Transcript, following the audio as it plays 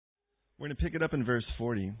We're going to pick it up in verse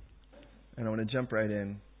 40, and I want to jump right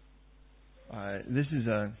in. This is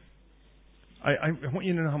I want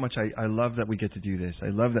you to know how much I love that we get to do this. I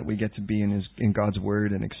love that we get to be in God's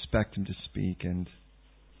Word and expect Him to speak. And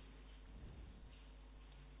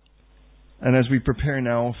as we prepare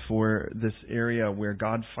now for this area where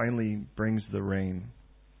God finally brings the rain,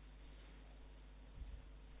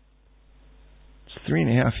 it's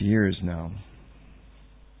 3.5 years now.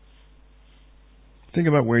 Think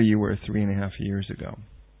about where you were 3.5 years ago.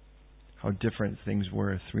 How different things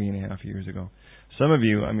were 3.5 years ago. Some of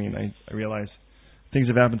you, I realize things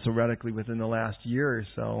have happened so radically within the last year or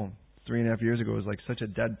so. 3.5 years ago was like such a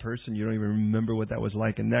dead person. You don't even remember what that was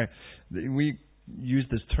like. And we use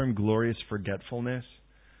this term glorious forgetfulness.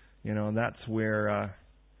 That's where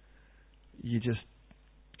you just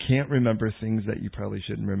can't remember things that you probably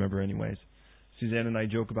shouldn't remember anyways. Suzanne and I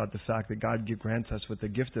joke about the fact that God grants us with the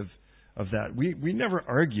gift of that. We never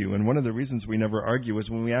argue, and one of the reasons we never argue is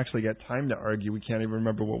when we actually get time to argue, we can't even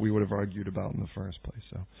remember what we would have argued about in the first place.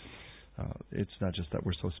 So it's not just that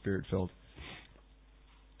we're so spirit-filled.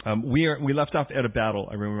 We left off at a battle,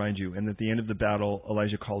 I remind you, and at the end of the battle,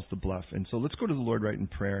 Elijah calls the bluff. And so let's go to the Lord right in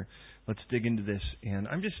prayer. Let's dig into this, and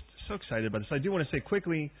I'm just so excited about this. I do want to say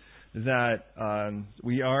quickly that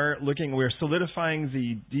we're solidifying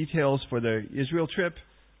the details for the Israel trip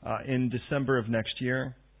in December of next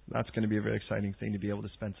year. That's going to be a very exciting thing to be able to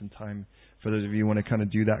spend some time for those of you who want to kind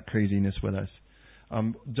of do that craziness with us.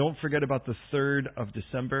 Don't forget about the 3rd of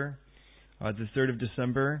December. The 3rd of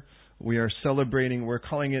December, we are celebrating. We're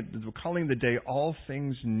calling the day All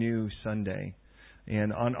Things New Sunday.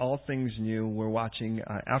 And on All Things New, we're watching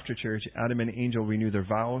after church, Adam and Angel renew their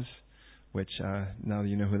vows, which now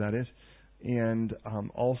you know who that is. And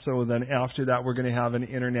also then after that, we're going to have an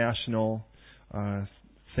international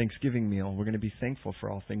Thanksgiving meal. We're going to be thankful for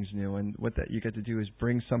all things new, and what that you get to do is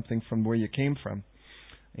bring something from where you came from,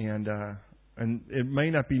 and it may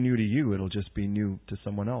not be new to you. It'll just be new to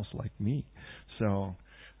someone else like me. So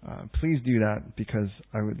please do that because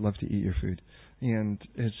I would love to eat your food, and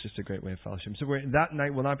it's just a great way of fellowship. So that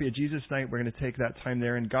night will not be a Jesus night. We're going to take that time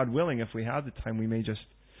there, and God willing, if we have the time, we may just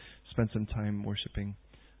spend some time worshiping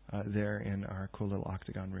there in our cool little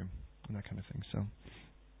octagon room and that kind of thing. So.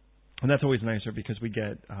 And that's always nicer because we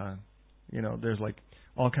get, there's like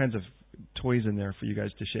all kinds of toys in there for you guys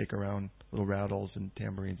to shake around, little rattles and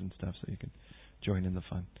tambourines and stuff, so you can join in the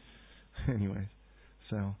fun. Anyways,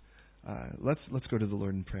 so let's go to the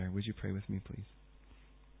Lord in prayer. Would you pray with me, please?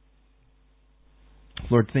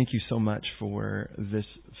 Lord, thank you so much for this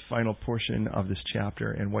final portion of this chapter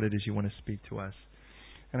and what it is you want to speak to us.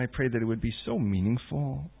 And I pray that it would be so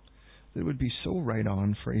meaningful, that it would be so right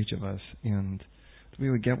on for each of us, and we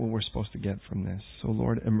would get what we're supposed to get from this. So,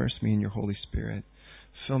 Lord, immerse me in your Holy Spirit.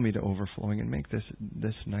 Fill me to overflowing and make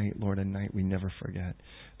this night, Lord, a night we never forget.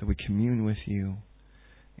 That we commune with you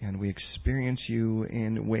and we experience you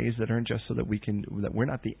in ways that aren't just so that we're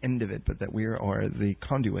not the end of it, but that we are the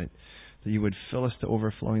conduit. That you would fill us to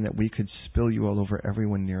overflowing, that we could spill you all over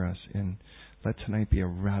everyone near us. And let tonight be a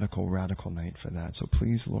radical, radical night for that. So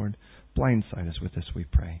please, Lord, blindside us with this, we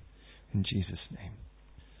pray. In Jesus' name.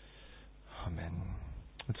 Amen.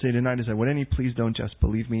 Let's say tonight is that, would any please don't just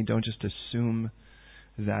believe me, don't just assume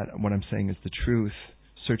that what I'm saying is the truth.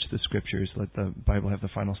 Search the Scriptures. Let the Bible have the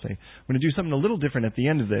final say. I'm going to do something a little different at the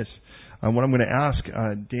end of this. What I'm going to ask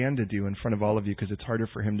Dan to do in front of all of you, because it's harder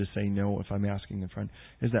for him to say no if I'm asking in front,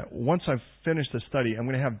 is that once I've finished the study, I'm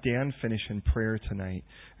going to have Dan finish in prayer tonight.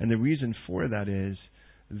 And the reason for that is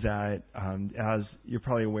that, as you're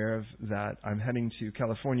probably aware of, that I'm heading to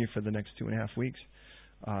California for the next 2.5 weeks.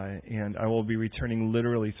 And I will be returning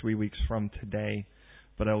literally 3 weeks from today,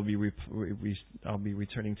 but I will be I'll be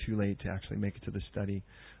returning too late to actually make it to the study.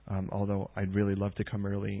 Although I'd really love to come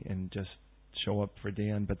early and just show up for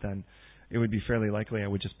Dan, but then it would be fairly likely I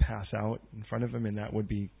would just pass out in front of him, and that would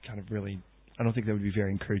be kind of really, I don't think that would be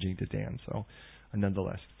very encouraging to Dan. So,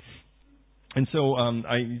 nonetheless, and so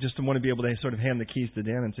I just want to be able to sort of hand the keys to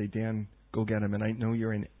Dan and say, Dan, go get him. And I know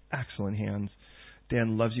you're in excellent hands.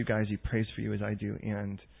 Dan loves you guys. He prays for you as I do,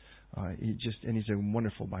 and he's a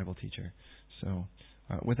wonderful Bible teacher. So,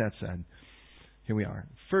 with that said, here we are.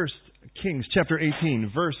 1 Kings chapter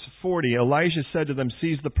 18, verse 40. Elijah said to them,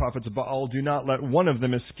 "Seize the prophets of Baal. Do not let one of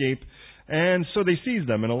them escape." And so they seized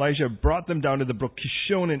them, and Elijah brought them down to the brook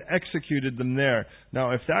Kishon and executed them there.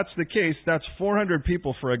 Now, if that's the case, that's 400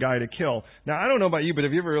 people for a guy to kill. Now, I don't know about you, but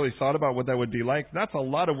have you ever really thought about what that would be like? That's a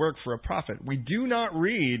lot of work for a prophet. We do not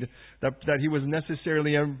read that he was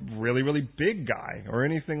necessarily a really, really big guy or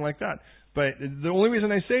anything like that. But the only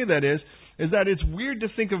reason I say that is that it's weird to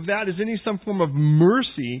think of that as some form of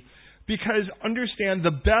mercy, Because understand,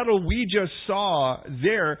 the battle we just saw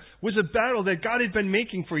there was a battle that God had been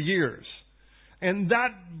making for years. And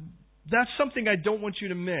that's something I don't want you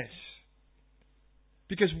to miss.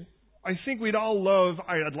 Because I think we'd all love,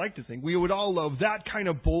 I'd like to think, we would all love that kind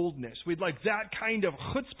of boldness. We'd like that kind of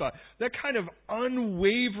chutzpah, that kind of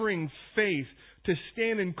unwavering faith to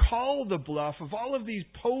stand and call the bluff of all of these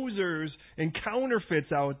posers and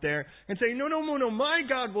counterfeits out there and say, no, my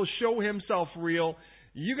God will show himself real.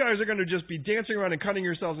 You guys are going to just be dancing around and cutting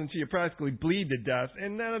yourselves until you practically bleed to death.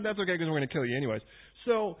 And that's okay because we're going to kill you anyways.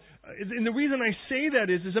 So, and the reason I say that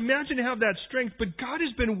is imagine to have that strength, but God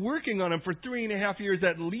has been working on him for 3.5 years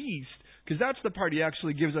at least, because that's the part he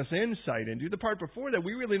actually gives us insight into. The part before that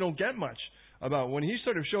we really don't get much about. When he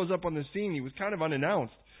sort of shows up on the scene, he was kind of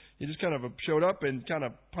unannounced. He just kind of showed up and kind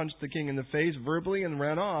of punched the king in the face verbally and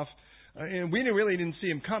ran off. And we really didn't see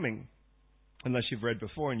him coming, unless you've read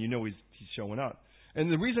before and you know he's showing up. And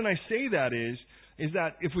the reason I say that is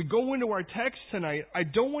that if we go into our text tonight, I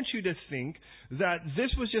don't want you to think that this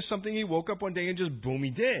was just something he woke up one day and just boom, he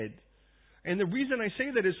did. And the reason I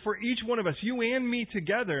say that is for each one of us, you and me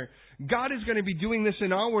together, God is going to be doing this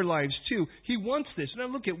in our lives too. He wants this. Now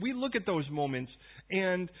we look at those moments,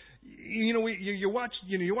 and you watch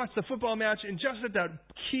the football match, and just at that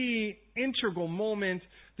key integral moment,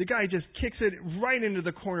 the guy just kicks it right into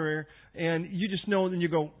the corner, and you just know, and you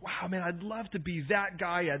go, wow, man, I'd love to be that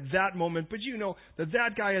guy at that moment. But you know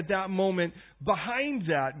that guy at that moment, behind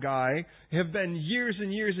that guy, have been years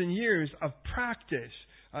and years and years of practice.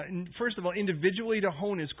 First of all, individually to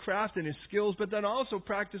hone his craft and his skills, but then also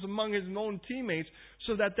practice among his own teammates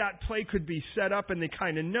so that play could be set up and they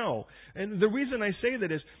kind of know. And the reason I say that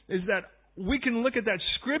is that we can look at that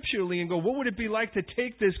scripturally and go, what would it be like to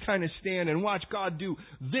take this kind of stand and watch God do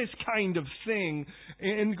this kind of thing?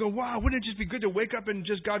 And go, wow, wouldn't it just be good to wake up and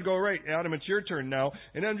just God go, all right, Adam, it's your turn now.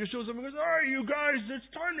 And Adam just shows up and goes, all right, you guys, it's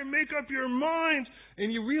time to make up your minds.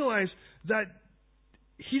 And you realize that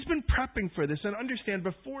he's been prepping for this. And understand,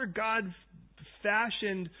 before God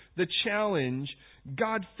fashioned the challenge,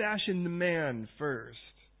 God fashioned the man first.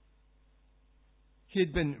 He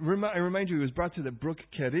had been, I remind you, he was brought to the brook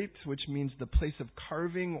Kerit, which means the place of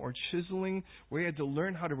carving or chiseling, where he had to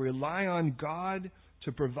learn how to rely on God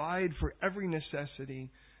to provide for every necessity,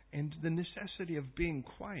 and the necessity of being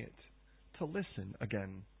quiet, to listen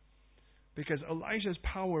again. Because Elijah's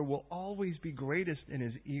power will always be greatest in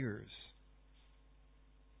his ears.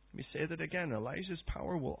 Let me say that again. Elijah's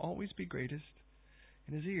power will always be greatest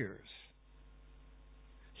in his ears.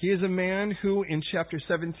 He is a man who, in chapter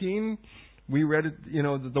 17, we read it,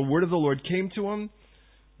 the word of the Lord came to him.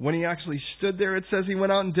 When he actually stood there, it says he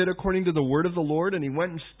went out and did according to the word of the Lord, and he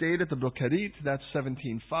went and stayed at the brook Kerit. That's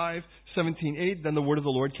 17:5. 17:8, then the word of the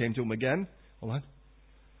Lord came to him again. Hold on.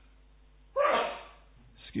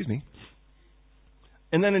 Excuse me.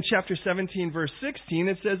 And then in chapter 17, verse 16,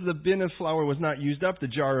 it says the bin of flour was not used up, the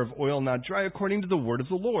jar of oil not dry, according to the word of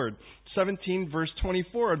the Lord. 17, verse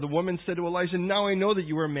 24, the woman said to Elijah, now I know that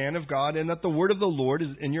you are a man of God, and that the word of the Lord is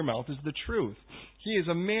in your mouth is the truth. He is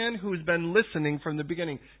a man who's been listening from the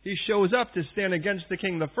beginning. He shows up to stand against the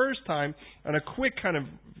king the first time on a quick kind of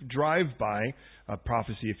drive-by,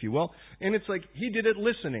 prophecy, if you will. And it's like he did it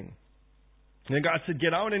listening. And God said,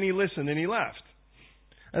 get out, and he listened, and he left.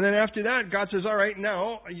 And then after that, God says, all right,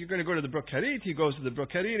 now you're going to go to the brook Kerit. He goes to the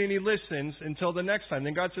brook Kerit and he listens until the next time.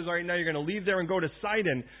 Then God says, all right, now you're going to leave there and go to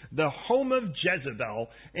Sidon, the home of Jezebel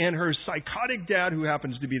and her psychotic dad, who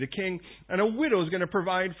happens to be the king, and a widow is going to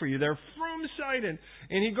provide for you. They're from Sidon.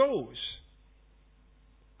 And he goes.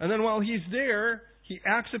 And then while he's there, he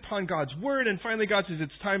acts upon God's word, and finally God says,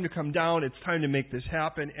 it's time to come down, it's time to make this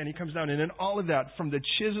happen, and he comes down, and in all of that, from the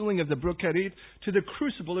chiseling of the brook Kerit to the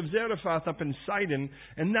crucible of Zarephath up in Sidon,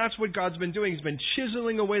 and that's what God's been doing. He's been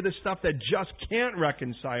chiseling away the stuff that just can't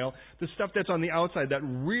reconcile, the stuff that's on the outside that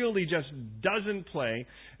really just doesn't play,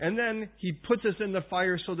 and then he puts us in the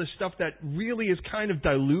fire so the stuff that really is kind of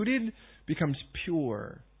diluted becomes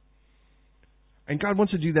pure. And God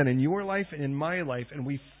wants to do that in your life and in my life. And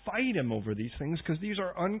we fight him over these things because these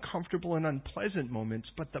are uncomfortable and unpleasant moments.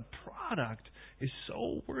 But the product is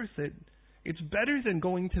so worth it. It's better than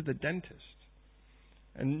going to the dentist.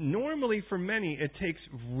 And normally for many, it takes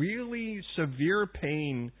really severe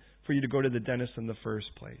pain for you to go to the dentist in the first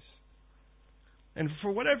place. And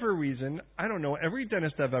for whatever reason, I don't know, every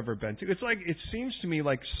dentist I've ever been to, it seems to me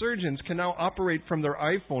like surgeons can now operate from their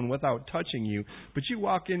iPhone without touching you, but you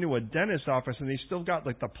walk into a dentist's office and they still got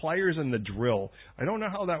like the pliers and the drill. I don't know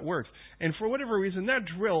how that works. And for whatever reason, that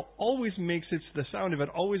drill always the sound of it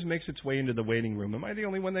always makes its way into the waiting room. Am I the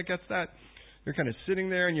only one that gets that? You're kind of sitting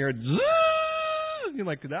there and you're You're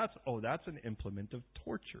like, that's an implement of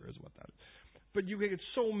torture is what that is. But you get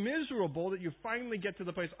so miserable that you finally get to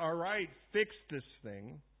the place, all right, fix this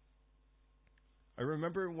thing. I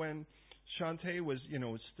remember when Shantae was,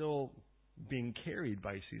 still being carried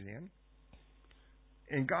by Suzanne.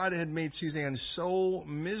 And God had made Suzanne so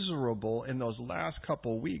miserable in those last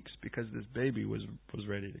couple weeks because this baby was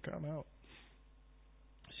ready to come out.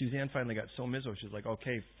 Suzanne finally got so miserable. She's like,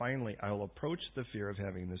 okay, finally, I'll approach the fear of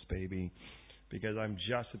having this baby because I'm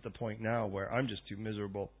just at the point now where I'm just too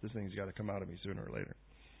miserable. This thing's got to come out of me sooner or later.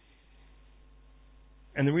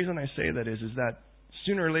 And the reason I say that is that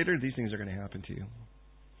sooner or later, these things are going to happen to you.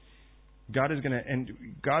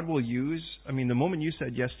 God will use, the moment you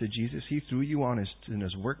said yes to Jesus, He threw you in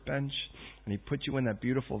His workbench, and He put you in that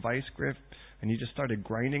beautiful vice grip, and you just started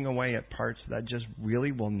grinding away at parts that just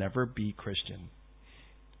really will never be Christian.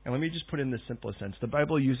 And let me just put it in the simplest sense. The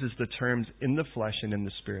Bible uses the terms in the flesh and in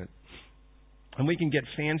the spirit. And we can get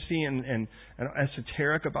fancy and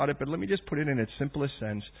esoteric about it, but let me just put it in its simplest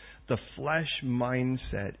sense. The flesh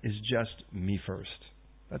mindset is just me first.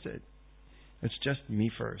 That's it. It's just me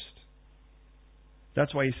first.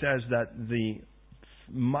 That's why he says that the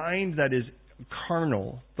mind that is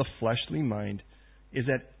carnal, the fleshly mind, is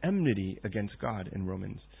at enmity against God in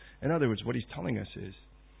Romans. In other words, what he's telling us is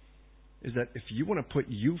that if you want to put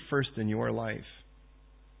you first in your life,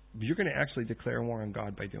 you're going to actually declare war on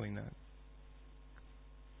God by doing that.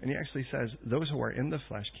 And he actually says those who are in the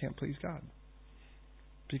flesh can't please God.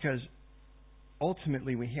 Because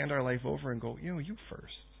ultimately we hand our life over and go, you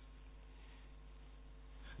first.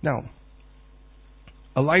 Now,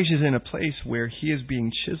 Elijah's in a place where he is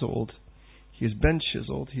being chiseled. He has been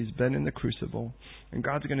chiseled. He's been in the crucible. And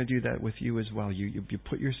God's going to do that with you as well. You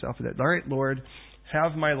put yourself in that. All right, Lord,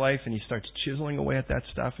 have my life. And he starts chiseling away at that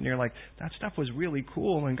stuff. And you're like, that stuff was really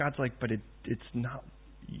cool. And God's like, but it's not.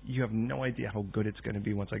 You have no idea how good it's going to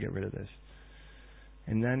be once I get rid of this.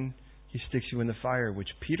 And then he sticks you in the fire, which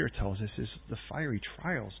Peter tells us is the fiery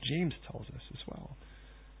trials. James tells us as well.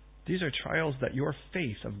 These are trials that your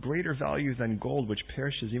faith, of greater value than gold, which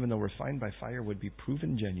perishes even though refined by fire, would be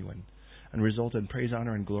proven genuine and result in praise,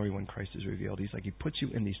 honor, and glory when Christ is revealed. He's like, he puts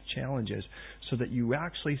you in these challenges so that you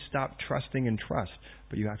actually stop trusting in trust,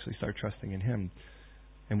 but you actually start trusting in Him.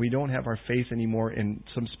 And we don't have our faith anymore in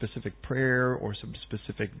some specific prayer or some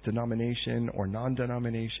specific denomination or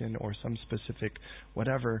non-denomination or some specific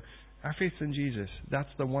whatever. Our faith's in Jesus. That's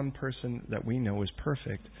the one person that we know is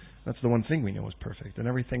perfect. That's the one thing we know is perfect. And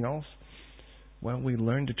everything else, well, we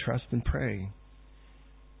learn to trust and pray.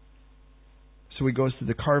 So he goes to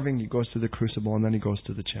the carving, he goes to the crucible, and then he goes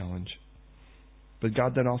to the challenge. But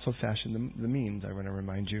God then also fashioned the means, I want to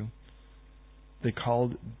remind you. They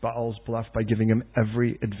called Baal's bluff by giving him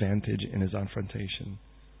every advantage in his confrontation.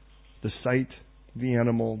 The site, the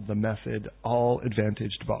animal, the method, all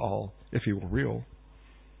advantaged Baal, if he were real.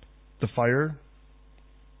 The fire,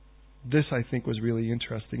 this I think was really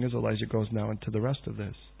interesting as Elijah goes now into the rest of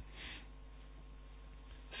this.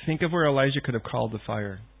 Think of where Elijah could have called the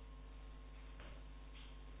fire.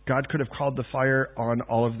 God could have called the fire on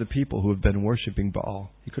all of the people who have been worshiping Baal.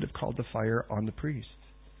 He could have called the fire on the priests.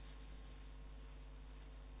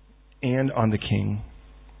 And on the king.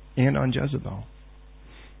 And on Jezebel.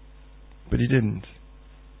 But he didn't.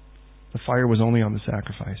 The fire was only on the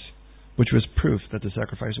sacrifice, which was proof that the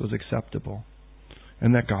sacrifice was acceptable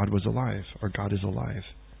and that God was alive, or God is alive.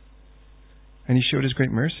 And he showed his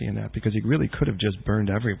great mercy in that because he really could have just burned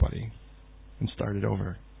everybody and started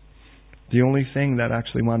over. The only thing that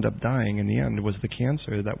actually wound up dying in the end was the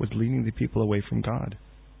cancer that was leading the people away from God.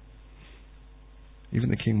 Even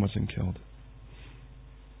the king wasn't killed.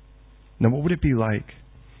 Now, what would it be like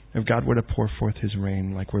if God were to pour forth His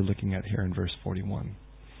rain like we're looking at here in verse 41?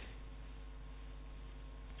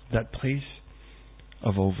 That place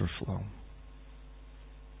of overflow.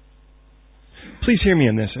 Please hear me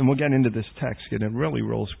in this, and we'll get into this text, and it really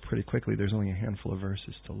rolls pretty quickly. There's only a handful of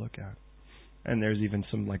verses to look at. And there's even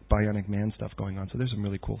some like bionic man stuff going on, so there's some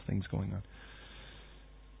really cool things going on.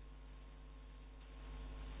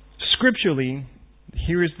 Scripturally,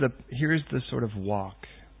 here's the sort of walk.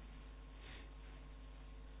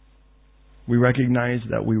 We recognize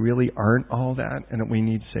that we really aren't all that, and that we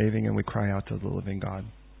need saving, and we cry out to the living God,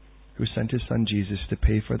 who sent His Son Jesus to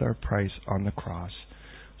pay for our price on the cross,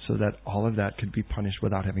 so that all of that could be punished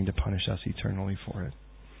without having to punish us eternally for it.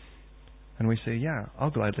 And we say, yeah, I'll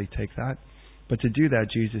gladly take that. But to do that,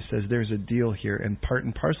 Jesus says there's a deal here, and part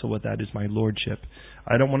and parcel with that is my lordship.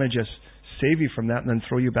 I don't want to just save you from that and then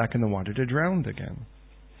throw you back in the water to drown again.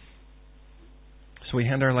 So we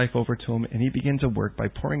hand our life over to Him, and He begins a work by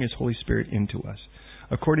pouring His Holy Spirit into us.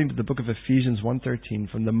 According to the book of Ephesians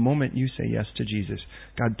 1:13, from the moment you say yes to Jesus,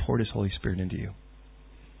 God poured His Holy Spirit into you.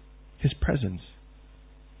 His presence,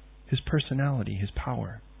 His personality, His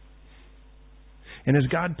power. And as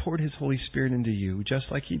God poured His Holy Spirit into you, just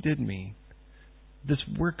like He did me, this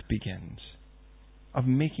work begins of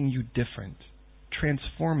making you different,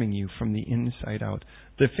 transforming you from the inside out.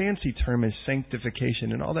 The fancy term is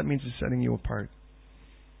sanctification, and all that means is setting you apart.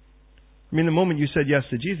 I mean, the moment you said yes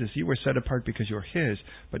to Jesus, you were set apart because you're His.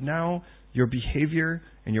 But now your behavior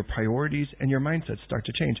and your priorities and your mindset start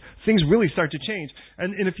to change. Things really start to change.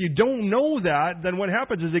 And if you don't know that, then what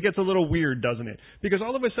happens is it gets a little weird, doesn't it? Because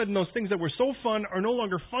all of a sudden those things that were so fun are no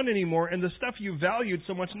longer fun anymore, and the stuff you valued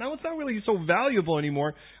so much, now it's not really so valuable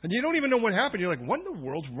anymore, and you don't even know what happened. You're like, what in the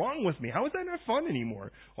world's wrong with me? How is that not fun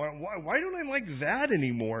anymore? Why don't I like that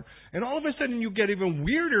anymore? And all of a sudden you get even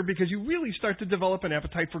weirder because you really start to develop an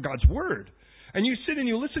appetite for God's Word. And you sit and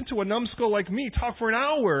you listen to a numbskull like me talk for an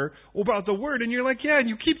hour about the Word, and you're like, yeah, and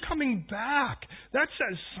you keep coming back. That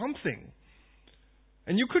says something.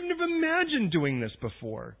 And you couldn't have imagined doing this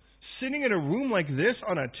before. Sitting in a room like this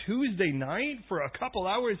on a Tuesday night for a couple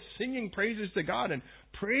hours singing praises to God and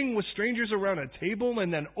praying with strangers around a table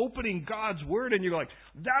and then opening God's Word, and you're like,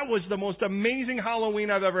 that was the most amazing Halloween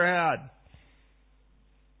I've ever had.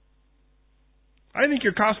 I think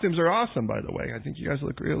your costumes are awesome, by the way. I think you guys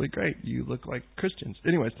look really great. You look like Christians.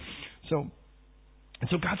 Anyways, so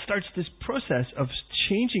God starts this process of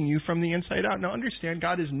changing you from the inside out. Now understand,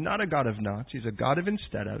 God is not a God of nots. He's a God of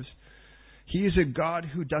instead-ofs. He is a God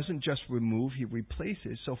who doesn't just remove, He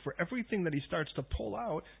replaces. So for everything that He starts to pull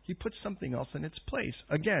out, He puts something else in its place.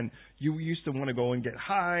 Again, you used to want to go and get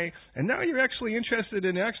high, and now you're actually interested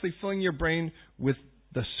in actually filling your brain with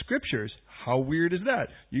the Scriptures. How weird is that?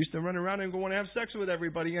 You used to run around and go and have sex with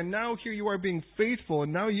everybody, and now here you are being faithful,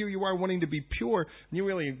 and now here you are wanting to be pure, and you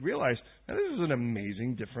really realize, now this is an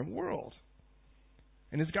amazing, different world.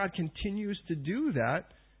 And as God continues to do that,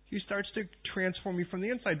 He starts to transform you from the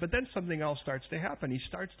inside. But then something else starts to happen. He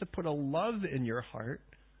starts to put a love in your heart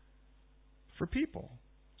for people.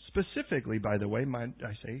 Specifically, by the way,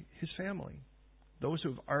 I say His family. Those who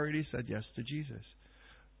have already said yes to Jesus.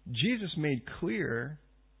 Jesus made clear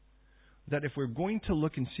that if we're going to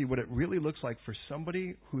look and see what it really looks like for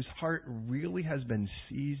somebody whose heart really has been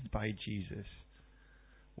seized by Jesus,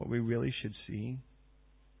 what we really should see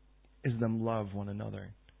is them love one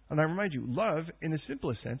another. And I remind you, love, in the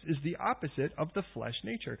simplest sense, is the opposite of the flesh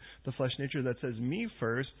nature. The flesh nature that says me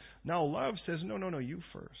first. Now love says, no, you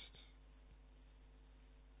first.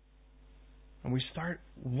 And we start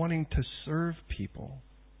wanting to serve people.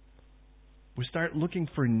 We start looking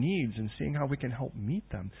for needs and seeing how we can help meet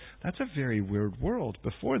them. That's a very weird world.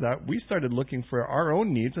 Before that, we started looking for our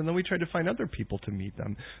own needs, and then we tried to find other people to meet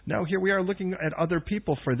them. Now here we are looking at other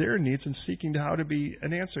people for their needs and seeking how to be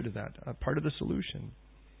an answer to that, a part of the solution.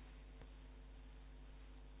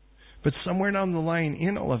 But somewhere down the line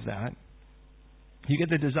in all of that, you get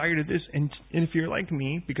the desire to this, and if you're like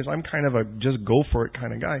me, because I'm kind of a just go for it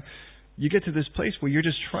kind of guy, you get to this place where you're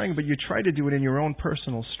just trying, but you try to do it in your own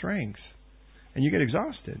personal strength. And you get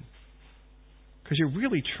exhausted because you're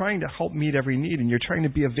really trying to help meet every need, and you're trying to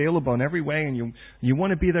be available in every way, and you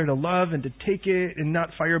want to be there to love and to take it and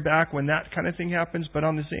not fire back when that kind of thing happens. But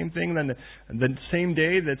on the same thing, then the same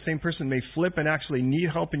day, that same person may flip and actually need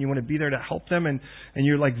help, and you want to be there to help them, and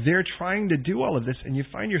you're like they're trying to do all of this, and you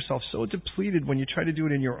find yourself so depleted when you try to do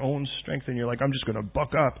it in your own strength, and you're like, I'm just going to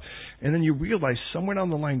buck up. And then you realize somewhere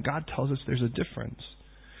down the line, God tells us there's a difference.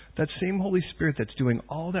 That same Holy Spirit that's doing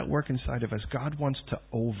all that work inside of us, God wants to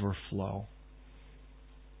overflow.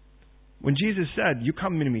 When Jesus said, you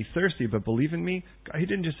come to me thirsty, but believe in me, He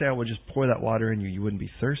didn't just say, I will just pour that water in you. You wouldn't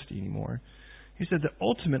be thirsty anymore. He said that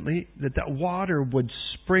ultimately that water would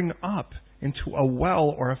spring up into a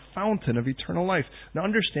well or a fountain of eternal life. Now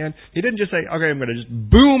understand, He didn't just say, okay, I'm going to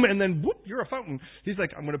just boom, and then whoop, you're a fountain. He's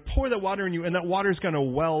like, I'm going to pour that water in you, and that water is going to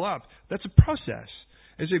well up. That's a process.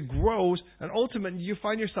 As it grows, and ultimately you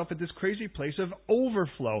find yourself at this crazy place of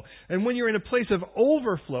overflow. And when you're in a place of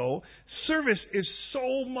overflow, service is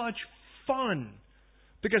so much fun.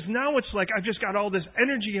 Because now it's like, I've just got all this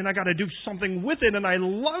energy and I got to do something with it, and I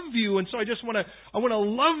love you, and so I want to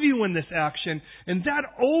love you in this action. And that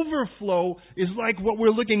overflow is like what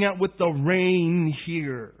we're looking at with the rain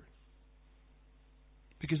here.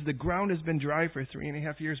 Because the ground has been dry for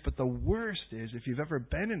 3.5 years, but the worst is if you've ever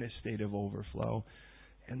been in a state of overflow,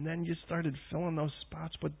 and then you started filling those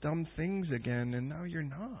spots with dumb things again, and now you're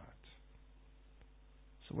not.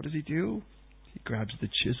 So what does He do? He grabs the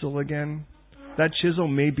chisel again. That chisel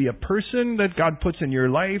may be a person that God puts in your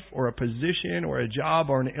life, or a position, or a job,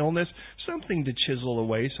 or an illness. Something to chisel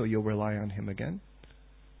away so you'll rely on Him again.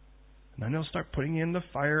 And then He'll start putting you in the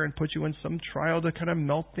fire and put you in some trial to kind of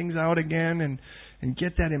melt things out again and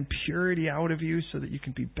get that impurity out of you so that you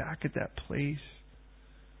can be back at that place.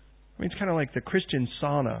 I mean, it's kind of like the Christian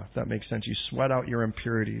sauna, if that makes sense. You sweat out your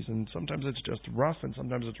impurities, and sometimes it's just rough, and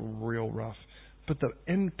sometimes it's real rough. But the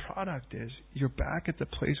end product is you're back at the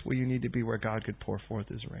place where you need to be, where God could pour forth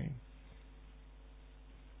His rain.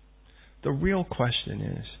 The real question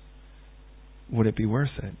is, would it be worth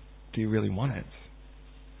it? Do you really want it?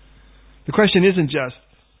 The question isn't just,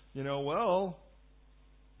 well,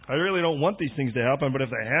 I really don't want these things to happen, but if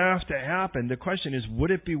they have to happen, the question is,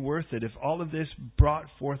 would it be worth it if all of this brought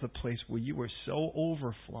forth a place where you were so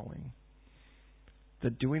overflowing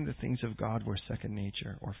that doing the things of God were second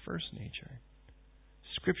nature or first nature?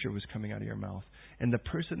 Scripture was coming out of your mouth. And the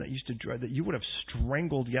person that used to dread, that you would have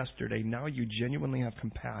strangled yesterday, now you genuinely have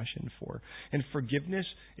compassion for. And forgiveness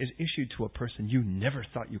is issued to a person you never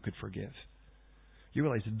thought you could forgive. You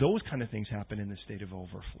realize those kind of things happen in the state of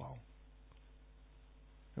overflow.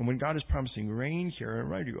 And when God is promising rain here, I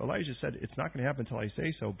remind you, Elijah said, it's not going to happen until I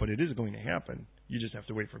say so, but it is going to happen. You just have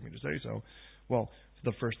to wait for me to say so. Well,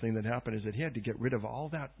 the first thing that happened is that he had to get rid of all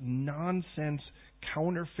that nonsense,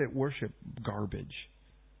 counterfeit worship garbage.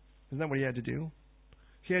 Isn't that what he had to do?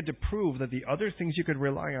 He had to prove that the other things you could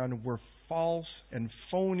rely on were false and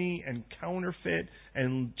phony and counterfeit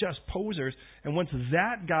and just posers. And once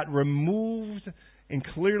that got removed and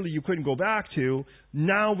clearly you couldn't go back to,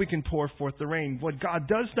 now we can pour forth the rain. What God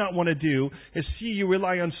does not want to do is see you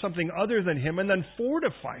rely on something other than Him and then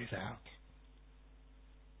fortify that.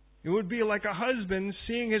 It would be like a husband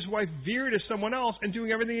seeing his wife veer to someone else and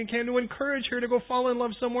doing everything he can to encourage her to go fall in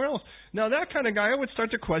love somewhere else. Now that kind of guy would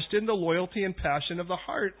start to question the loyalty and passion of the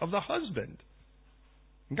heart of the husband.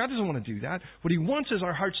 And God doesn't want to do that. What He wants is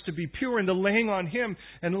our hearts to be pure and to laying on Him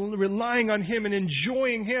and relying on Him and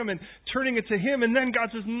enjoying Him and turning it to Him. And then God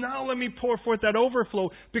says, now let me pour forth that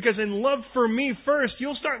overflow, because in love for me first,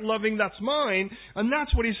 you'll start loving that's mine. And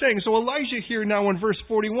that's what He's saying. So Elijah here now in verse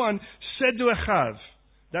 41 said to Achav,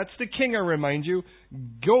 that's the king, I remind you,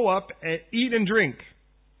 go up and eat and drink,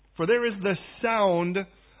 for there is the sound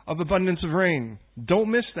of abundance of rain. Don't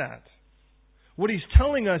miss that. What he's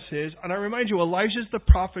telling us is, and I remind you, Elijah's the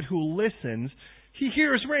prophet who listens. He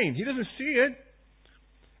hears rain. He doesn't see it.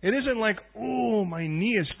 It isn't like, oh, my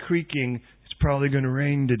knee is creaking. It's probably going to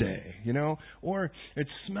rain today, Or it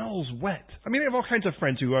smells wet. I mean, I have all kinds of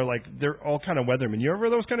friends who are like, they're all kind of weathermen. You ever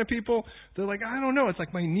those kind of people? They're like, I don't know. It's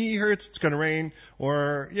like my knee hurts. It's going to rain.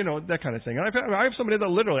 Or, that kind of thing. And I have somebody that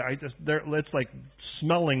literally, it's like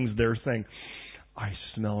smelling's their thing. I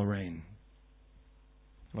smell rain.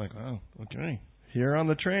 I'm like, oh, okay. Here on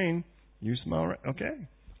the train, you smell rain. Okay.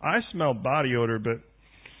 I smell body odor, but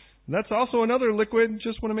that's also another liquid.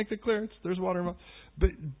 Just want to make that clear. There's water. But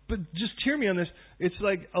just hear me on this. It's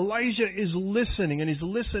like Elijah is listening, and he's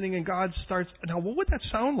listening, and God starts. Now, what would that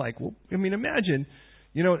sound like? Well, I mean, imagine,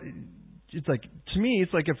 it's like, to me,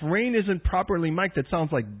 it's like if rain isn't properly mic'd, it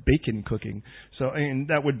sounds like bacon cooking. So, and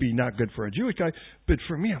that would be not good for a Jewish guy. But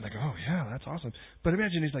for me, I'm like, oh, yeah, that's awesome. But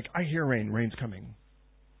imagine he's like, I hear rain. Rain's coming.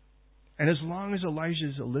 And as long as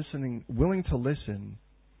Elijah's listening, willing to listen,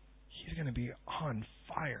 he's going to be on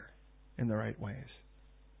fire in the right ways.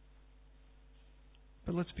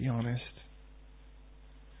 But let's be honest.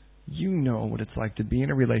 You know what it's like to be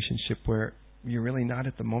in a relationship where you're really not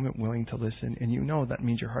at the moment willing to listen, and you know that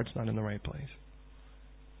means your heart's not in the right place.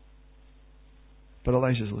 But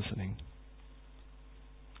Elijah's listening.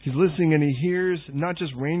 He's listening, and he hears not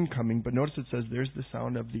just rain coming, but notice it says there's the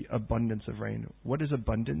sound of the abundance of rain. What does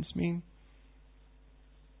abundance mean?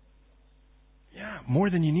 Yeah, more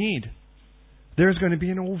than you need. There's going to be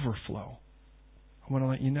an overflow. I want to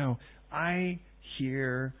let you know. I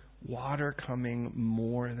hear water coming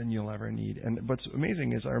more than you'll ever need. And what's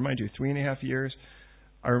amazing is, I remind you, 3.5 years,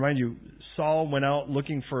 I remind you, Saul went out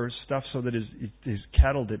looking for stuff so that his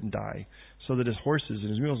cattle didn't die, so that his horses and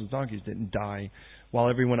his mules and donkeys didn't die. While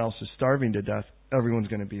everyone else is starving to death, everyone's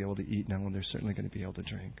going to be able to eat now, and they're certainly going to be able to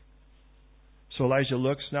drink. So Elijah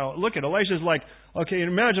looks. Now, look at Elijah's like, okay,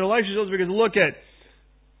 imagine Elijah's because look at,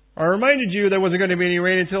 I reminded you there wasn't going to be any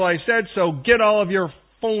rain until I said so. Get all of your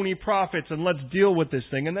phony prophets and let's deal with this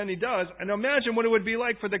thing. And then he does. And imagine what it would be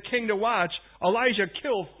like for the king to watch Elijah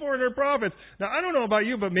kill 400 prophets. Now, I don't know about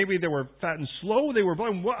you, but maybe they were fat and slow. They were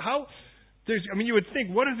blind. You would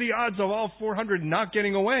think, what are the odds of all 400 not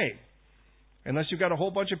getting away? Unless you've got a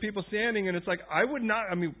whole bunch of people standing, and it's like,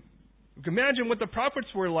 imagine what the prophets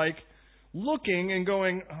were like, looking and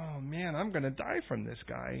going, oh man, I'm going to die from this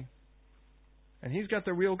guy. And he's got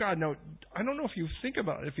the real God. Now, I don't know if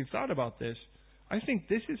you've thought about this. I think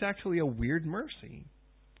this is actually a weird mercy.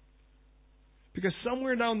 Because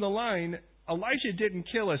somewhere down the line, Elijah didn't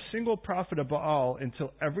kill a single prophet of Baal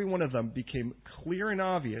until every one of them became clear and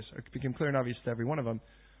obvious to every one of them,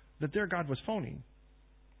 that their God was phony.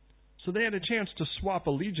 So they had a chance to swap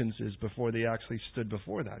allegiances before they actually stood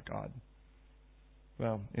before that God.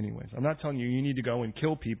 Well, anyways, I'm not telling you need to go and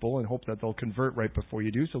kill people and hope that they'll convert right before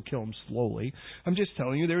you do, so kill them slowly. I'm just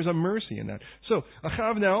telling you there's a mercy in that. So,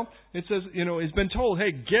 Achav now, it says, has been told,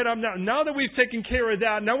 hey, get up now. Now that we've taken care of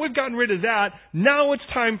that, now we've gotten rid of that, now it's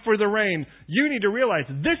time for the rain. You need to realize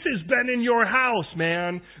this has been in your house,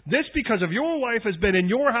 man. This, because of your wife, has been in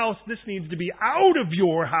your house. This needs to be out of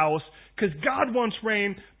your house. Because God wants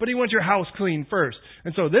rain, but He wants your house clean first.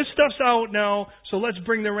 And so this stuff's out now, so let's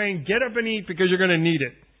bring the rain. Get up and eat because you're going to need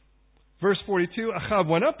it. Verse 42, Achav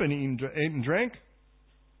went up and ate and drank.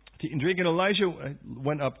 To eat and drink, and Elijah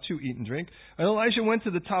went up to eat and drink. And Elijah went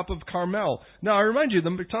to the top of Carmel. Now, I remind you,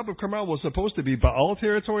 the top of Carmel was supposed to be Baal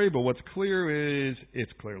territory, but what's clear is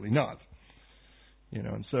it's clearly not.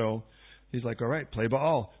 And so he's like, all right, play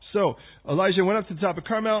Baal. So Elijah went up to the top of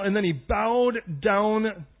Carmel, and then he bowed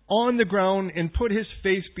down on the ground and put his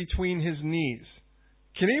face between his knees.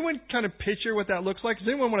 Can anyone kind of picture what that looks like? Does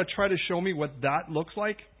anyone want to try to show me what that looks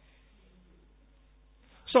like?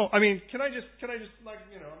 So, can I just I'm not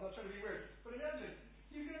trying to be weird, but imagine,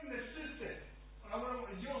 you get an assistant.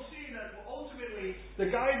 You'll see that ultimately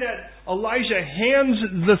the guy that Elijah hands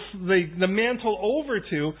the mantle over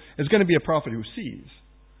to is going to be a prophet who sees.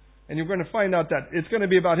 And you're going to find out that it's going to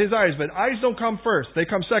be about his eyes. But eyes don't come first. They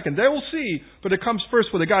come second. They will see, but it comes first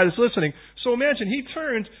for the guy that's listening. So imagine, he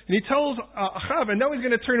turns and he tells Achav, and now he's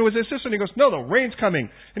going to turn to his assistant and he goes, no, the rain's coming.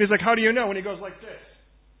 And he's like, how do you know? And he goes like this.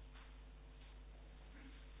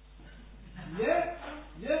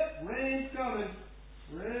 Yep, rain's coming.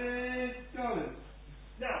 Rain's coming.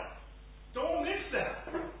 Now, don't miss that.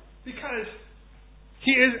 Because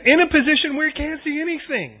he is in a position where he can't see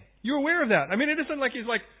anything. You're aware of that. It isn't like he's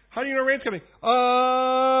like, how do you know rain's coming?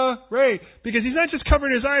 Rain. Because he's not just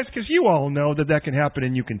covering his eyes, because you all know that can happen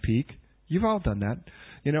and you can peek. You've all done that,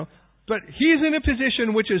 But he's in a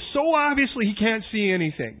position which is so obviously he can't see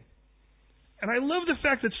anything. And I love the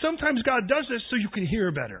fact that sometimes God does this so you can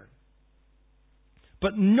hear better.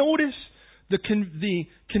 But notice the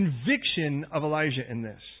conviction of Elijah in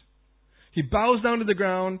this. He bows down to the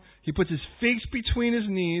ground. He puts his face between his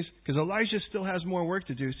knees because Elijah still has more work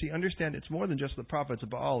to do. See, understand it's more than just the prophets of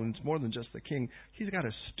Baal and it's more than just the king. He's got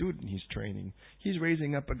a student he's training. He's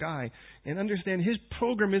raising up a guy. And understand his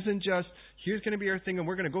program isn't just, here's going to be our thing and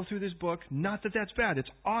we're going to go through this book. Not that that's bad. It's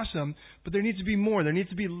awesome. But there needs to be more. There needs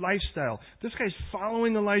to be lifestyle. This guy's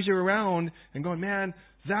following Elijah around and going, man,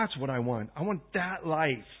 that's what I want. I want that life.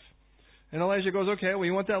 And Elijah goes, okay, well,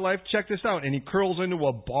 you want that life? Check this out. And he curls into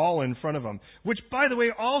a ball in front of him. Which, by the way,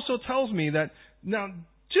 also tells me that, now,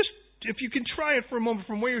 just if you can try it for a moment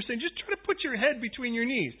from where you're saying, just try to put your head between your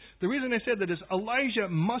knees. The reason I said that is Elijah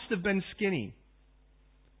must have been skinny.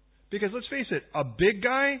 Because let's face it, a big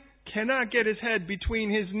guy cannot get his head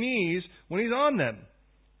between his knees when he's on them.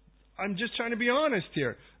 I'm just trying to be honest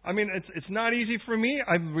here. It's not easy for me.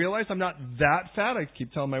 I've realized I'm not that fat. I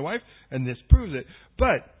keep telling my wife, and this proves it.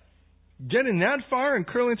 But getting that far and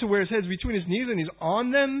curling to where his head's between his knees and he's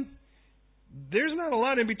on them, there's not a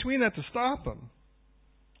lot in between that to stop him.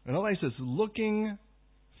 And Elijah is looking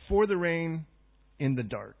for the rain in the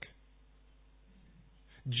dark.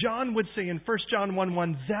 John would say in 1 John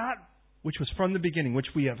 1:1, that which was from the beginning, which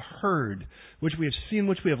we have heard, which we have seen,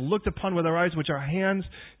 which we have looked upon with our eyes, which our hands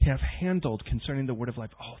have handled concerning the word of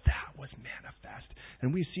life. Oh, that was manifest.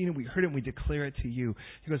 And we've seen it, we heard it, and we declare it to you.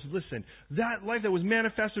 He goes, listen, that life that was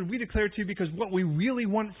manifested, we declare it to you because what we really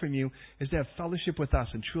want from you is to have fellowship with us.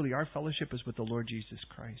 And truly, our fellowship is with the Lord Jesus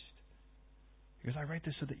Christ. He goes, I write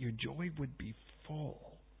this so that your joy would be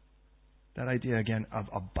full. That idea, again, of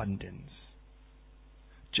abundance.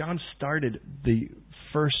 John started the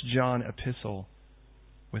 1 John epistle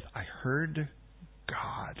with, I heard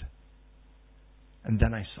God. And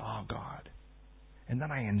then I saw God. And then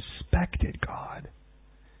I inspected God.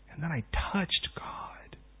 And then I touched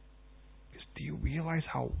God. Because do you realize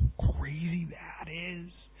how crazy that is?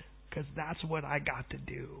 Because that's what I got to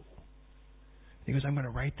do. He goes, I'm going to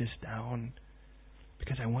write this down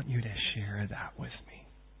because I want you to share that with me.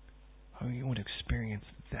 I want you to experience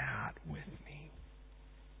that with me.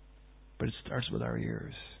 But it starts with our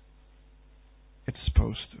ears. It's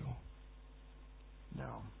supposed to.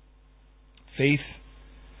 Now, faith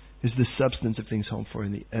is the substance of things hoped for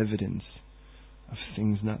and the evidence of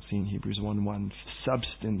things not seen. Hebrews 1:1.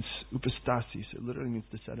 Substance, upostasis. It literally means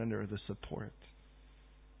to set under, or the support.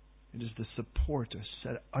 It is the support, or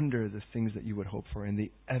set under the things that you would hope for, and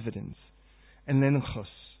the evidence. And lenchos,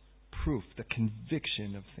 proof, the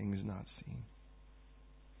conviction of things not seen.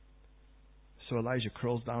 So Elijah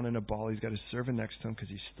curls down in a ball. He's got his servant next to him because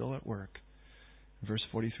he's still at work. In verse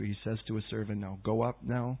 43, he says to his servant, now go up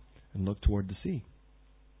now and look toward the sea.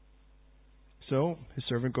 So his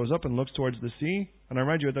servant goes up and looks towards the sea. And I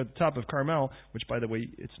remind you, at the top of Carmel, which, by the way,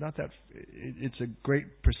 it's not that, it's a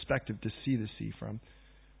great perspective to see the sea from.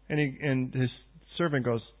 And his servant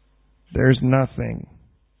goes, there's nothing.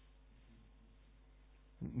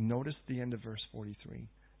 Notice the end of verse 43.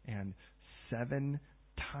 And 7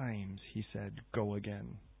 times he said, go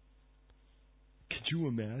again. Could you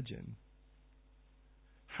imagine?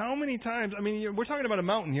 How many times? I mean, we're talking about a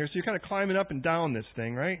mountain here, so you're kind of climbing up and down this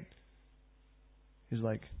thing, right? He's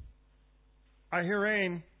like, I hear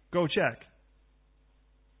rain. Go check.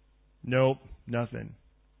 Nope, nothing.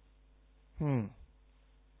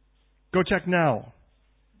 Go check now.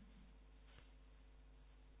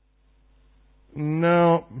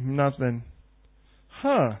 No, nothing.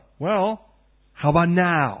 Well, how about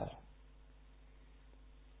now?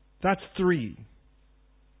 That's 3.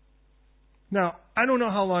 Now, I don't know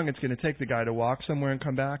how long it's going to take the guy to walk somewhere and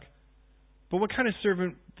come back. But what kind of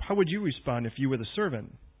servant, how would you respond if you were the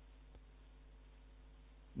servant?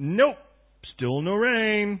 Nope, still no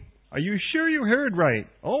rain. Are you sure you heard right?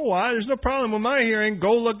 Oh, there's no problem with my hearing.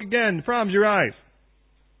 Go look again. The problem's your eyes.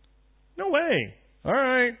 No way. All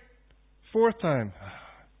right. 4th time.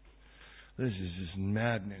 This is just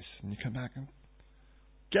madness. And you come back and,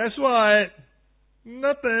 guess what?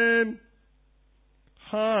 Nothing.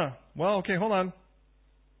 Well, okay, hold on.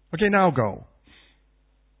 Okay, now go.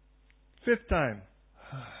 5th time.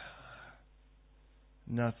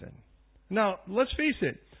 Nothing. Now, let's face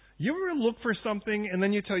it. You ever look for something and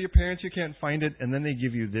then you tell your parents you can't find it and then they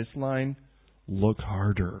give you this line? Look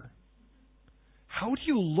harder. How do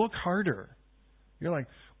you look harder? You're like,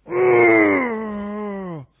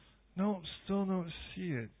 no, still don't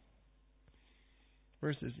see it.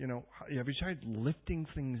 Versus, have you tried lifting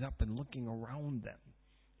things up and looking around them?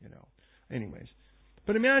 Anyways.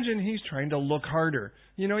 But imagine he's trying to look harder.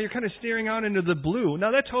 You're kind of staring out into the blue.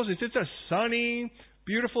 Now that tells us it's a sunny,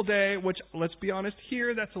 beautiful day, which, let's be honest,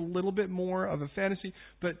 here that's a little bit more of a fantasy,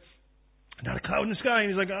 but not a cloud in the sky. And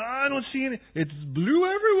he's like, I don't see any. It's blue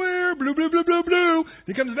everywhere. Blue, blue, blue, blue, blue.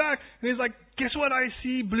 He comes back and he's like, guess what? I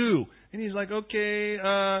see blue. And he's like, okay,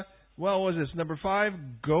 what was this? Number 5,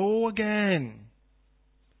 go again.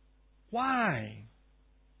 Why?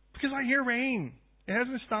 Because I hear rain. It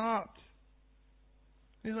hasn't stopped.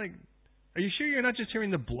 He's like, are you sure you're not just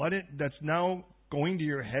hearing the blood that's now going to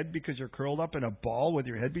your head because you're curled up in a ball with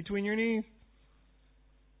your head between your knees?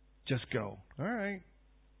 Just go. All right.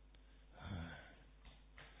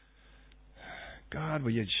 God,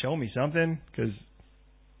 will you show me something? Because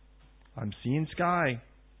I'm seeing sky.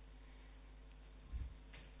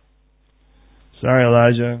 Sorry,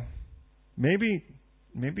 Elijah. Maybe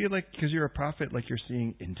like because you're a prophet, like you're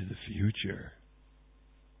seeing into the future.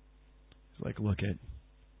 It's like, look at,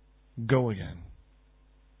 go again.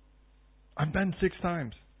 I've been 6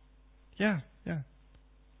 times. Yeah.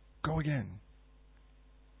 Go again.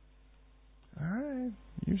 All right,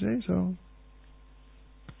 you say so.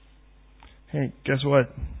 Hey, guess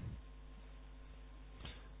what?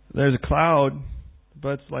 There's a cloud,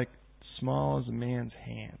 but it's like small as a man's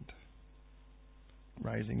hand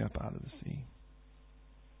rising up out of the sea.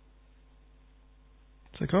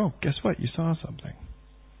 It's like, oh, guess what? You saw something.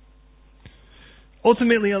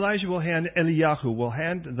 Ultimately, Elijah Eliyahu will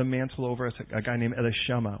hand the mantle over to a guy named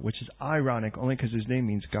Elishama, which is ironic only because his name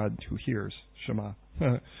means God who hears, Shema.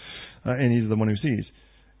 And he's the one who sees.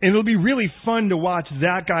 And it'll be really fun to watch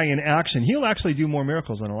that guy in action. He'll actually do more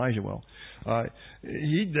miracles than Elijah will.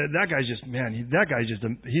 He's a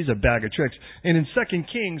bag of tricks. And in 2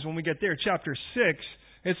 Kings, when we get there, chapter 6,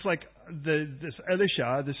 it's like this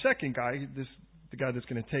Elisha, the second guy, the guy that's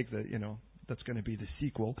going to take that's going to be the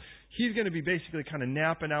sequel. He's going to be basically kind of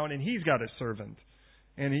napping out, and he's got a servant.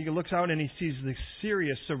 And he looks out and he sees the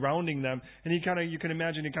Syria surrounding them. And you can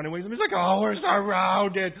imagine he kind of wakes up. He's like, oh, we're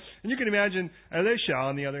surrounded. And you can imagine Elisha,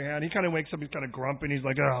 on the other hand, he kind of wakes up, he's kind of grumpy, and he's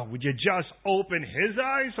like, oh, would you just open his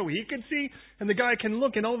eyes so he can see? And the guy can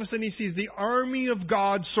look, and all of a sudden he sees the army of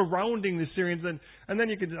God surrounding the Syrians. And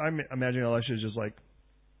then I imagine Elisha just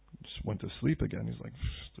went to sleep again. He's like,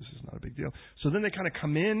 this is not a big deal. So then they kind of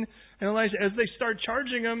come in, and Elijah, as they start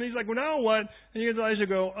charging him, he's like, well, now what? And you get Elijah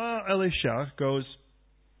go, Elisha goes,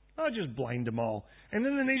 I'll just blind them all. And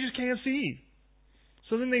then they just can't see.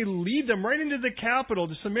 So then they lead them right into the capital,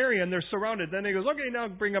 to Samaria, and they're surrounded. Then he goes, okay, now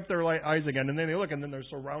bring up their eyes again. And then they look, and then they're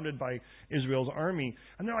surrounded by Israel's army.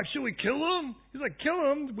 And they're like, should we kill them? He's like, kill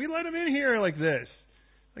them? We let them in here like this.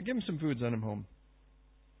 Like, give them some food, send them home.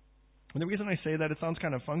 And the reason I say that, it sounds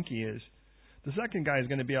kind of funky, is the second guy is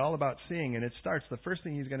going to be all about seeing, and it starts, the first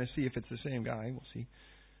thing he's going to see, if it's the same guy, we'll see,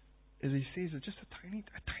 is he sees it's just a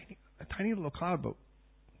tiny little cloud, but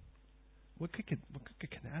what good can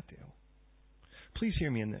that do? Please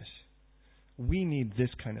hear me in this. We need this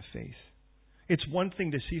kind of faith. It's one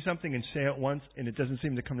thing to see something and say it once, and it doesn't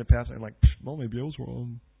seem to come to pass, and I'm like, well, maybe I was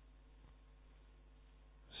wrong.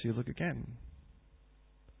 So you look again.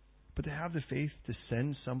 But to have the faith to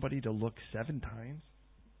send somebody to look 7 times,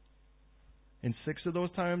 and 6 of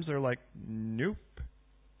those times they're like, nope,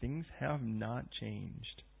 things have not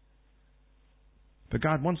changed. But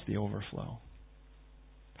God wants the overflow.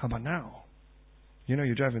 How about now?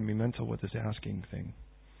 You're driving me mental with this asking thing.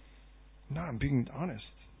 No, I'm being honest.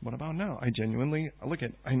 What about now? I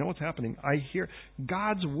know what's happening. I hear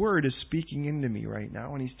God's word is speaking into me right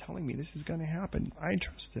now, and He's telling me this is going to happen. I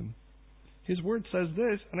trust Him. His word says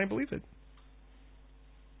this, and I believe it.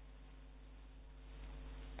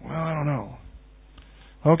 Well, I don't know.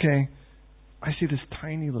 Okay, I see this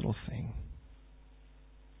tiny little thing.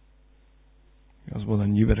 He goes, well,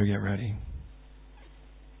 then you better get ready.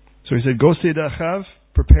 So he said, go say to Achav,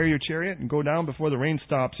 prepare your chariot, and go down before the rain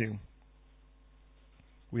stops you.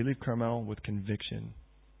 We leave Carmel with conviction.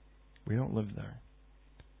 We don't live there.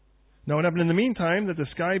 Now, what happened in the meantime, that the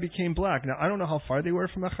sky became black. Now, I don't know how far they were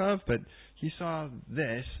from Achav, but he saw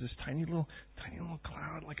this tiny little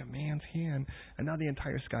cloud like a man's hand, and now the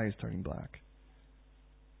entire sky is turning black.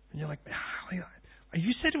 And you're like,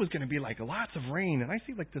 you said it was going to be like lots of rain, and I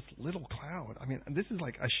see like this little cloud. I mean, this is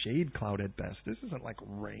like a shade cloud at best. This isn't like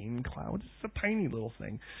rain cloud. This is a tiny little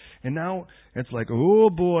thing. And now it's like, oh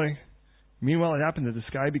boy. Meanwhile, it happened that the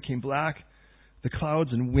sky became black, the clouds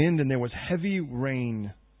and wind, and there was heavy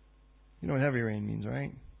rain. You know what heavy rain means,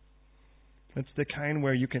 right? It's the kind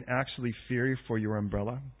where you can actually fear for your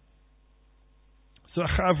umbrella. So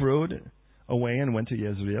Achav rode away and went to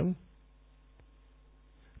Jezreel.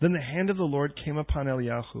 Then the hand of the Lord came upon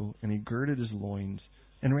Eliyahu, and he girded his loins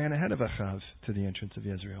and ran ahead of Achav to the entrance of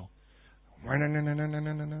Jezreel.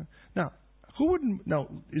 Now,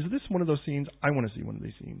 is this one of those scenes? I want to see one of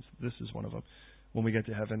these scenes. This is one of them. When we get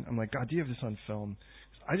to heaven, I'm like, God, do you have this on film?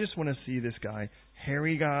 I just want to see this guy,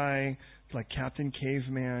 hairy guy, like Captain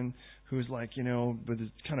Caveman, who's like, with his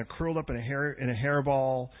kind of curled up in a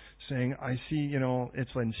hairball, saying, I see,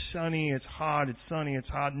 it's when sunny, it's hot, it's sunny, it's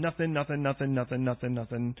hot, nothing.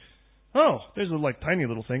 Oh, there's a tiny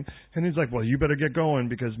little thing. And he's like, well, you better get going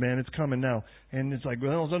because, man, it's coming now. And it's like,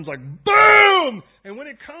 well, all of a sudden it's like, boom! And when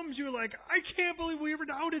it comes, you're like, I can't believe we ever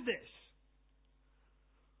doubted this.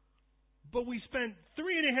 But we spent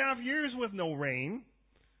 3.5 years with no rain.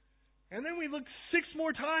 And then we looked 6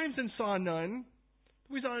 more times and saw none.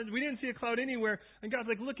 We didn't see a cloud anywhere. And God's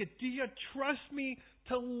like, look, do you trust me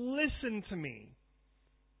to listen to me?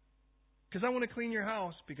 Because I want to clean your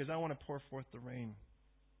house, because I want to pour forth the rain.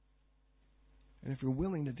 And if you're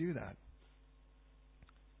willing to do that,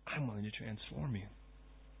 I'm willing to transform you.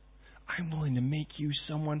 I'm willing to make you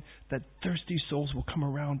someone that thirsty souls will come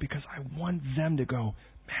around, because I want them to go,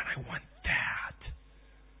 man, I want that.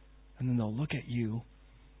 And then they'll look at you,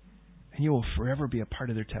 and you will forever be a part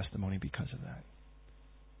of their testimony because of that.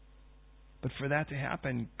 But for that to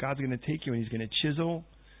happen, God's going to take you and He's going to chisel,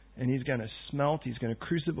 and He's going to smelt, He's going to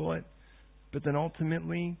crucible it. But then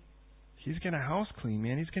ultimately, He's going to house clean,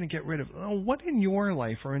 man. He's going to get rid of, what in your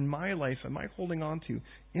life or in my life am I holding on to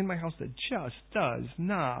in my house that just does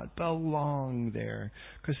not belong there?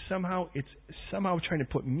 Because somehow it's trying to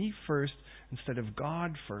put me first instead of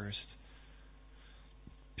God first.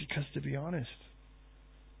 Because to be honest,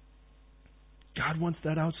 God wants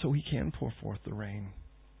that out so He can pour forth the rain.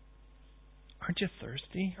 Aren't you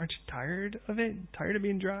thirsty? Aren't you tired of it? Tired of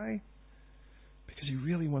being dry? Because He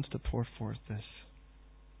really wants to pour forth this.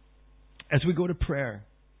 As we go to prayer,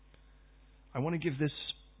 I want to give this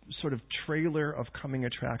sort of trailer of coming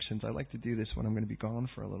attractions. I like to do this when I'm going to be gone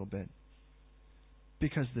for a little bit.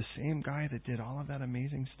 Because the same guy that did all of that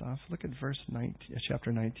amazing stuff, look at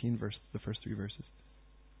chapter 19, the first 3 verses.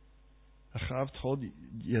 Achav told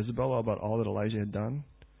Jezebel about all that Elijah had done,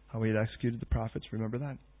 how he had executed the prophets. Remember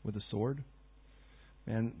that? With a sword.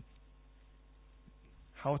 Man,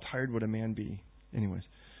 how tired would a man be? Anyways.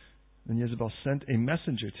 Then Jezebel sent a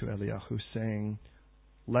messenger to Eliyahu saying,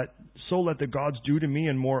 let the gods do to me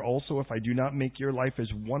and more also if I do not make your life as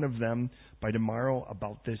one of them by tomorrow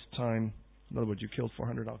about this time. In other words, you killed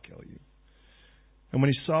 400, I'll kill you. And when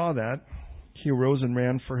he saw that, he arose and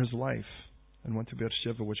ran for his life and went to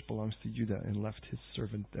Beersheba, which belongs to Judah, and left his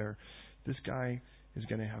servant there. This guy is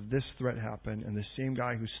going to have this threat happen, and the same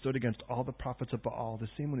guy who stood against all the prophets of Baal, the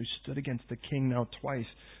same one who stood against the king now twice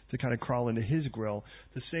to kind of crawl into his grill,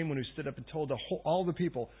 the same one who stood up and told all the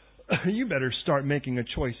people, you better start making a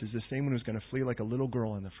choice, is the same one who's going to flee like a little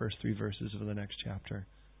girl in the first 3 verses of the next chapter.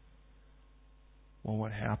 Well,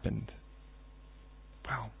 what happened?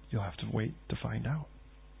 Well, you'll have to wait to find out.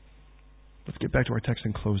 Let's get back to our text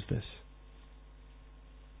and close this.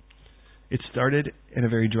 It started in a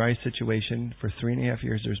very dry situation. For 3.5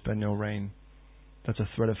 years, there's been no rain. That's a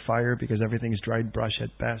threat of fire because everything is dried brush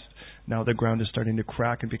at best. Now the ground is starting to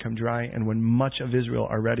crack and become dry. And when much of Israel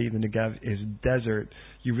already, the Negev, is desert,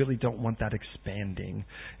 you really don't want that expanding.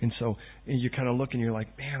 And so you kind of look and you're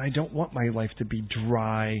like, man, I don't want my life to be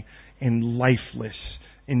dry and lifeless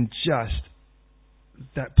and just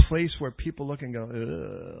that place where people look and go,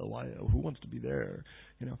 who wants to be there?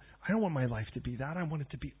 I don't want my life to be that. I want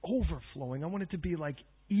it to be overflowing. I want it to be like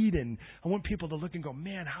Eden. I want people to look and go,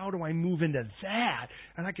 man, how do I move into that?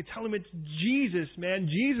 And I could tell them it's Jesus, man.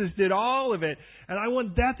 Jesus did all of it. And I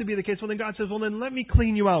want that to be the case. Well, then God says, well, then let me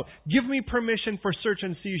clean you out. Give me permission for search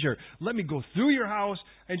and seizure. Let me go through your house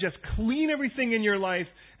and just clean everything in your life.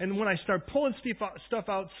 And when I start pulling stuff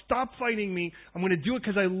out, stop fighting me. I'm going to do it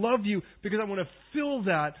because I love you, because I want to fill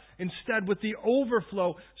that instead with the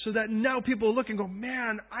overflow so that now people look and go,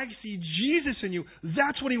 man, I see Jesus in you.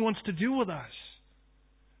 That's what He wants to do with us.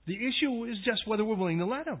 The issue is just whether we're willing to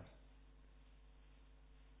let Him.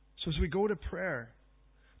 So as we go to prayer,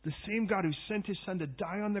 the same God who sent His Son to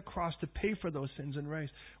die on the cross to pay for those sins and rise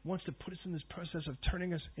wants to put us in this process of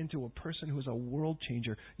turning us into a person who is a world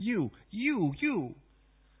changer. You.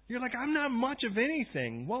 You're like, I'm not much of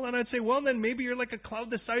anything. Well, and I'd say, well, then maybe you're like a cloud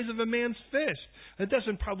the size of a man's fist. It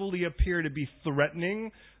doesn't probably appear to be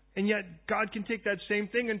threatening. And yet God can take that same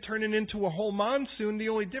thing and turn it into a whole monsoon. The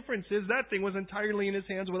only difference is that thing was entirely in His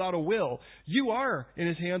hands without a will. You are in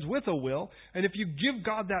His hands with a will. And if you give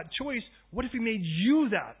God that choice, what if He made you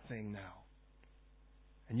that thing now?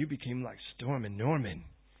 And you became like Storm and Norman.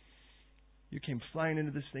 You came flying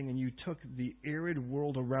into this thing and you took the arid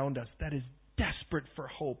world around us that is desperate for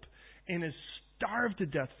hope and is starved to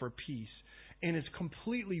death for peace and is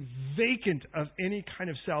completely vacant of any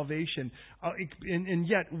kind of salvation. And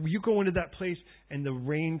yet you go into that place and the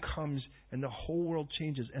rain comes and the whole world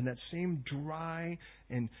changes. And that same dry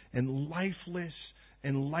and lifeless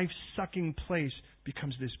and life-sucking place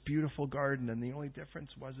becomes this beautiful garden. And the only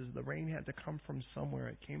difference is the rain had to come from somewhere.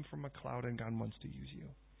 It came from a cloud, and God wants to use you.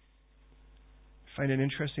 I find it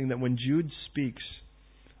interesting that when Jude speaks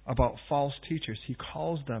about false teachers, he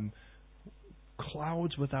calls them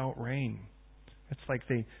clouds without rain. It's like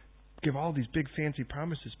they give all these big fancy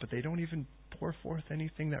promises, but they don't even pour forth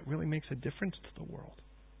anything that really makes a difference to the world.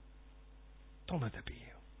 Don't let that be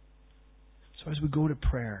you. So as we go to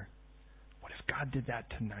prayer, what if God did that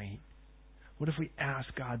tonight? What if we ask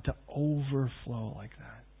God to overflow like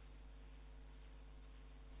that?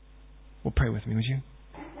 Well, pray with me, would you?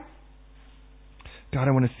 God,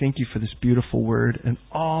 I want to thank You for this beautiful word and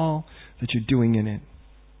all that You're doing in it.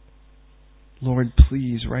 Lord,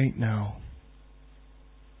 please, right now,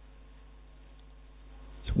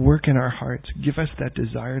 work in our hearts. Give us that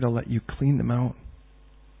desire to let You clean them out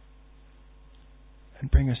and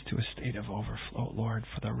bring us to a state of overflow, Lord,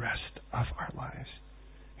 for the rest of our lives.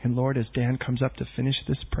 And Lord, as Dan comes up to finish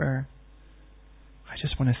this prayer, I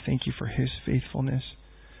just want to thank You for his faithfulness.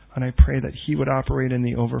 And I pray that he would operate in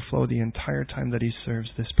the overflow the entire time that he serves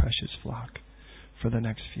this precious flock for the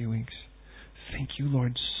next few weeks. Thank You,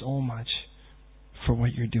 Lord, so much for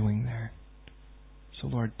what You're doing there. So,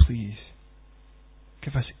 Lord, please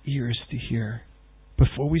give us ears to hear.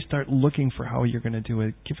 Before we start looking for how You're going to do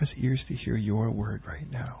it, give us ears to hear Your word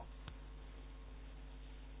right now.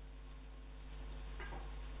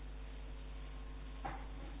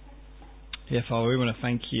 Yeah, Father, we want to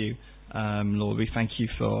thank You, Lord. We thank You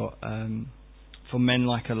for men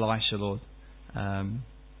like Elisha, Lord.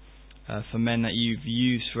 For men that You've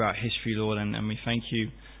used throughout history, Lord, and we thank You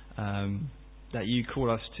that You call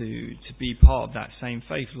us to be part of that same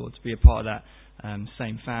faith, Lord, to be a part of that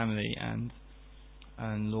same family, and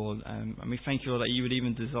Lord, and we thank You, Lord, that You would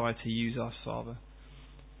even desire to use us, Father.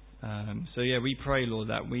 So yeah, we pray, Lord,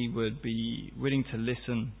 that we would be willing to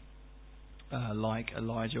listen like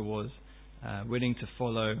Elijah was, willing to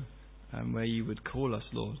follow where You would call us,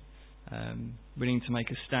 Lord, willing to make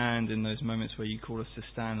a stand in those moments where You call us to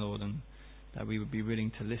stand, Lord, and that we would be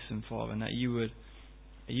willing to listen, Father, and that You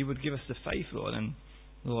would give us the faith, Lord. And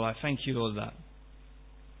Lord, I thank You, Lord, that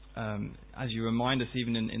as You remind us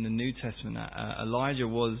even in the New Testament, that Elijah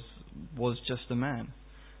was just a man,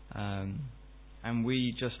 and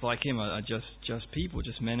we, just like him, are just people,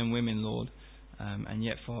 just men and women, Lord, and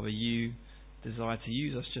yet, Father, you desire to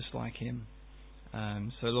use us just like him.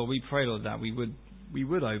 So, Lord, we pray, Lord, that we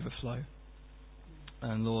would overflow.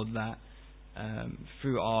 And, Lord, that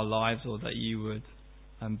through our lives, Lord, that you would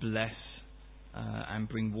bless and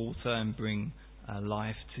bring water and bring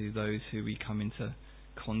life to those who we come into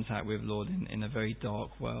contact with, Lord, in a very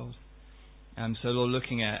dark world. So, Lord,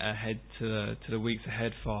 looking ahead to the weeks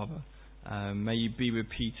ahead, Father, may you be with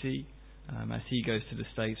PT as he goes to the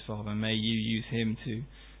States, Father. May you use him to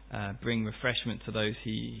bring refreshment to those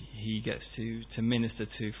he gets to minister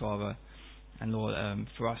to, Father. And, Lord,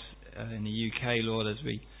 for us in the UK, Lord, as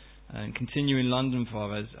we continue in London,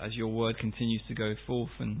 Father, as your word continues to go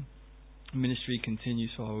forth and ministry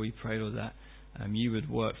continues, Father, we pray, Lord, that you would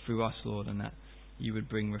work through us, Lord, and that you would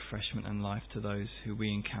bring refreshment and life to those who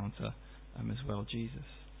we encounter as well, Jesus.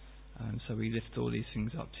 So we lift all these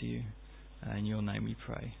things up to you. In your name we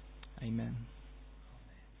pray. Amen.